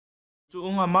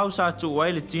Tuunga mau sa tu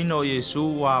wai le tino o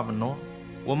Yesu wa avano.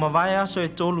 Wa mawai aso e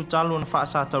tolu talu na wha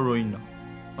sa taroina.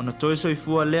 O na toi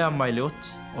soifua lea mai le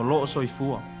oti, o loo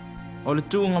soifua. O le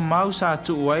tuunga mau sa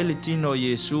tu wai le tino o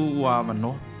Yesu wa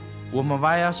avano. Wa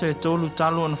mawai aso e tolu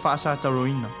talu na wha sa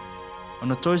taroina. O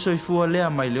na toi soifua lea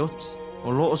mai le oti,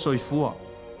 o loo soifua.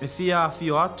 E fia a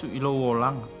fio atu ilo o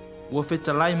langa. Wa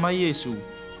fetalai mai Yesu.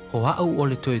 O au o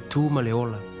le toe tū ma le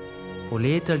ola. O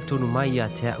le eta le tonu mai a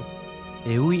te au.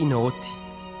 E ui ina oti,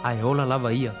 a e ola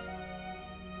lava ia.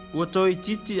 Ua toi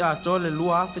titi a tole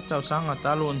lua afe tau sanga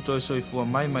talo on toi soifua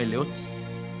mai le oti.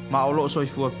 Ma olo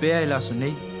soifua pea i laso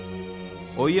nei.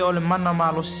 O ia ole mana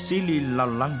malo sili i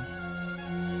lalulangi.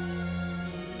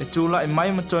 E tūla e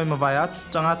mai ma toi mawai atu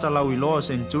tangata lau i loa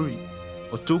senturi.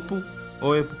 O tupu,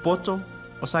 o e pupoto,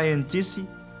 o scientisi,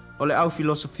 o le au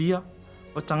filosofia,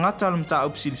 o tangata alam ta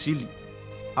au silisili.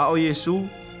 A o Yesu,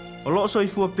 o loo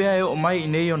soifua pea e o mai i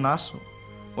nei o naso.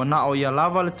 Wana o ia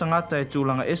lava le tangata e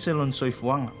tūlanga eselon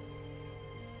soifuanga.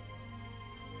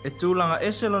 E tūlanga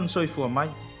eselon soifua mai.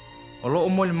 O loo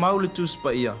mo le mau le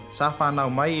tūspa ia, sa whanau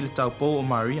mai i le taupou o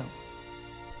Maria.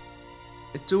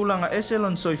 E tūlanga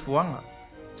eselon soifuanga,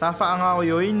 sa whaanga o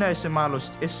ioina e se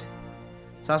malos ese.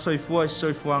 Sa soifua e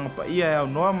soifuanga pa ia e au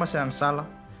noa ma se angsala,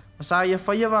 ma sa ia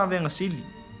whaia wawenga sili,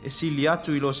 e sili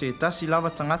atu i lo se tasi lava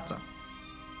tangata.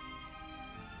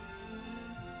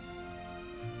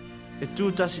 E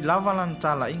tūtasi lava lan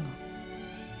tala inga.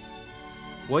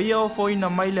 Wa ia o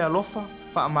foina mai le alofa,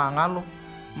 wha maa ngalo,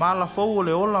 maa la fau o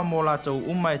le ola mo la tau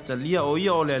uma e talia o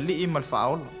ia o le alii mal wha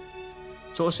ola.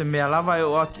 So se mea lava e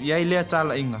o atu iai lea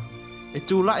tala inga. E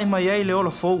tū lai mai iai le ola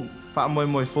fau, wha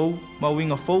moe fau, ma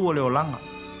winga fau o le olanga.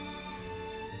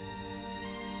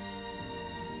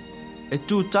 E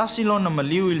tūtasi lona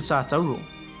maliu il sa tauro.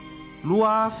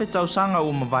 Lua afe tau sanga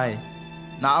o mawai.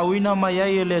 Na awina mai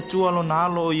ai e le tualo na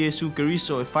alo o Yesu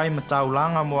Keriso e whai matau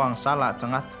langa mo ang sala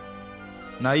tangata.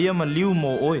 Na ia ma liu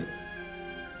mo oe.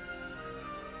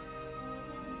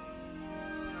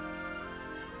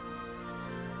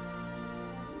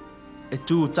 E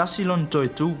tu tasilon to e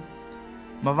tu.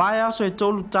 Ma vai aso e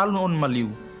tolu talu on maliu.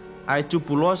 Ai tu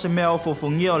puloa se mea o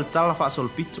fofongia o le tala wha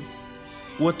solpito.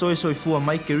 Ua toi soifua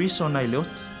mai Keriso na i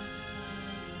leoti.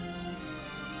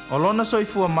 O lona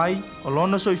soifua mai, o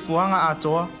lona soifuanga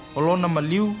atoa, o lona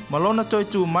maliu, ma lona toi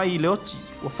tu mai i leoti,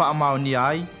 o wha mao ni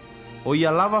ai, o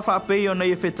ia lava wha pei o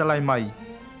nei e whetalai mai,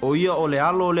 o ia o le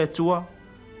alo o le tua,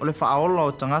 o le wha aola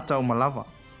o tangata o malava.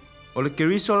 O le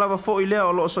Keriso lava fo i lea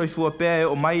o lo soifua pea e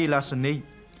o mai i lasa nei.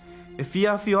 E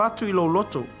fia fio atu i lo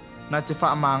loto, na te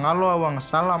wha maangalo a wanga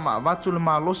sala ma avatu le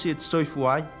maalosi e te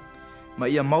soifua ai, ma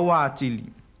ia maua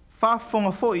atili. Wha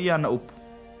fonga fo i ana upu.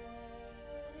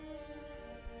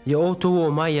 Ia otou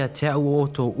o mai a te au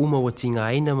otou uma wa tinga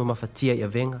aina ma mafatia i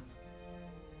avenga.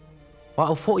 Wa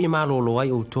au fo i malolo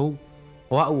ai otou,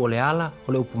 o au o le ala,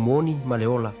 o le upumoni ma le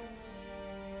ola.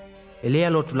 E lea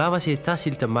lotu lava se tasi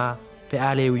il tama, pe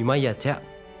ale ui mai a te.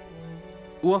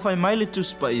 Ua fai mai le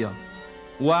tuspa ia.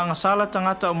 Ua anga sala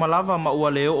tangata o malava ma ua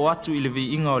leo o atu i le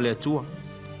vi inga o le atua.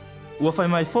 Ua fai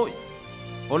mai foi.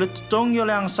 O le tutongi o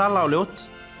le anga sala o le oti.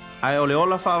 Ai o le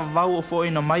ola wha vau o foi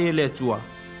na mai e le atua.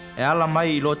 E ala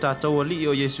mai i lo tātou ali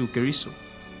o Yesu Keriso.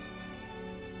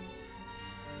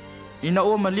 Ina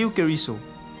ua maliu Keriso,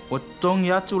 o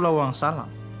tongi atu lau ang sala.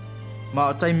 Ma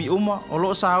o taimi uma, o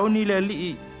lo saoni le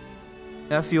ali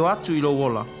e a fio atu i lo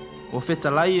wola, o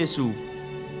fetalai Yesu.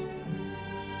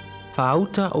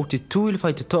 Whaauta o te tui le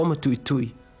whai te toa ma tui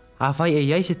tui. A whai e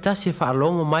iai se tasi e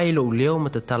whaalonga mai lo uleo ma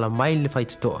te tala mai le whai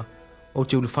te toa. O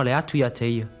te ulufale atu i a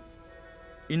te ia.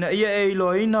 Ina ia e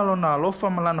ilo ina lo na alofa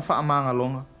malana wha amanga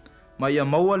longa. Ma ia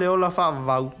maua le ola wha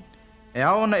vavau. E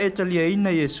aona e talia ina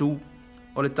Yesu.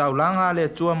 O le taulanga le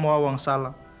atua moa wang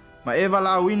sala. Ma e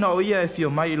wala awina o ia e fio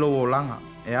mai ilo o langa.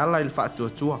 E ala il wha atua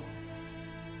tua.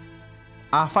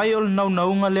 A whai o le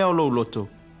naunaunga leo lo loto.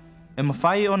 E ma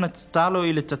whai o na tatalo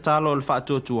i le tatalo o le wha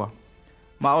atua tua.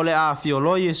 Ma o le a fio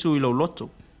lo Yesu ilo loto.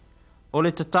 O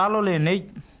le tatalo le nei.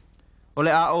 O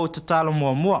le a o tatalo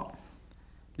mua mua.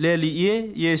 Le li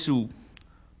ie Yesu.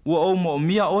 Ua o mo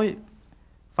mia oe.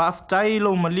 Whaafitai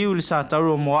lo maliu li sa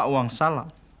tauro mo au ang sala.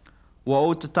 Ua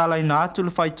o tatala ina atu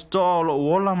le whai tutoa o lo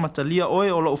uola matalia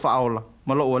oe o lo uwhaola,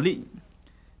 ma lo uali.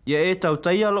 Ia e tau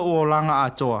taia lo uolanga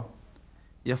atoa.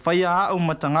 Ia whaia au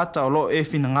matangata o lo e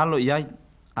finangalo iai.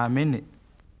 Amene.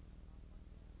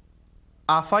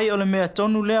 A whai o le mea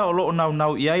tonu lea o lo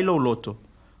nau iai lo loto.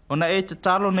 Ona e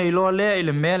tatalo nei loa lea i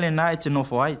le mea le na e te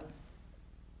nofo ai.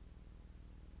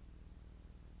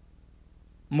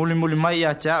 Muli mai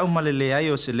a te au malele ai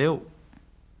o se leo.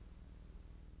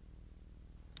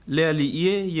 Lea li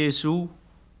ie Yesu,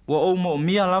 wa o mo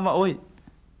mia lava oi.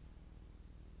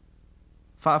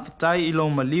 whaafitai I lo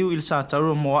maliu il sa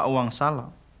tauru mo a uang sala.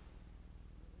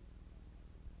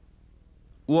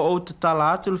 Ua o te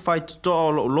tala atu le whai tutoa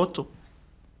o lo loto.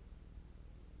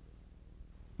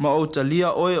 Ma o te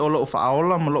lia oe o lo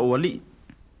whaaola ma lo wali.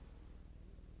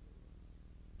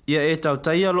 Ia e tau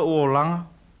taia lo o langa.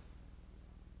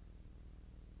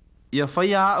 Ia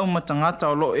whaia au matangata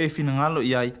o lo e finangalo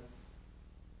iai.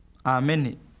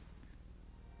 Amene.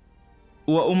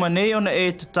 Ua umanei ona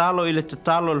e te talo I le te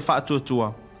talo le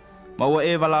whaatuatua. Ma ua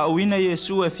e wala uina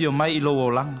Yesu e fio mai I lo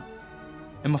o langa.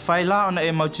 E mawhai la ona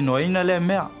e mautinoa ina le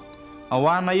mea. A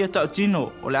wana ia tau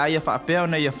tino o le aia whaapea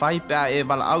ona ia whai pea e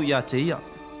wala au ia te ia.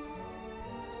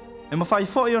 E mawhai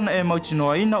fōi ona e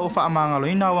mautinoa ina o whaamangalo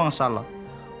ina wang sala.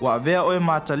 Wa vea oe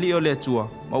mātali o le atua,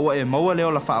 ma ua e maua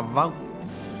leo la whaavau.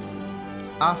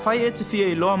 A whai e te fia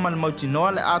I loa ma le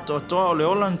mautinoa le ato atoa o le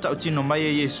ola ni tau tino mai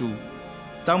e Yesu.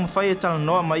 Tau mawhai e tala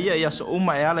noa mai ia so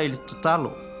uma e ala I le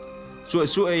tatalo.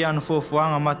 Sue I anu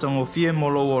fuafuanga matango fie mo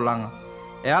lo o langa.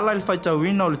 E ala I le whaitau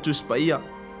ina o le tuspa ia.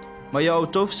 Ma ia o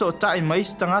tofisa o tai mai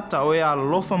stangata o e ala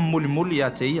lofa muli muli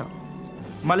a te ia.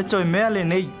 Ma le toi mea le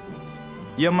nei.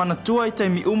 Ia manatua I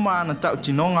taimi uma ana tau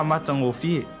tinonga matango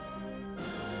fie.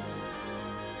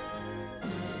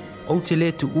 O te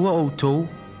le tu ua o tou,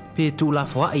 pe tu la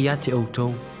fwa I ate o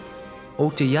tou. O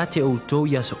te iate o tou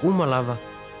ia sa umalava,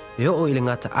 e o I le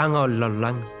ngata anga o le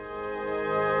lalulangi.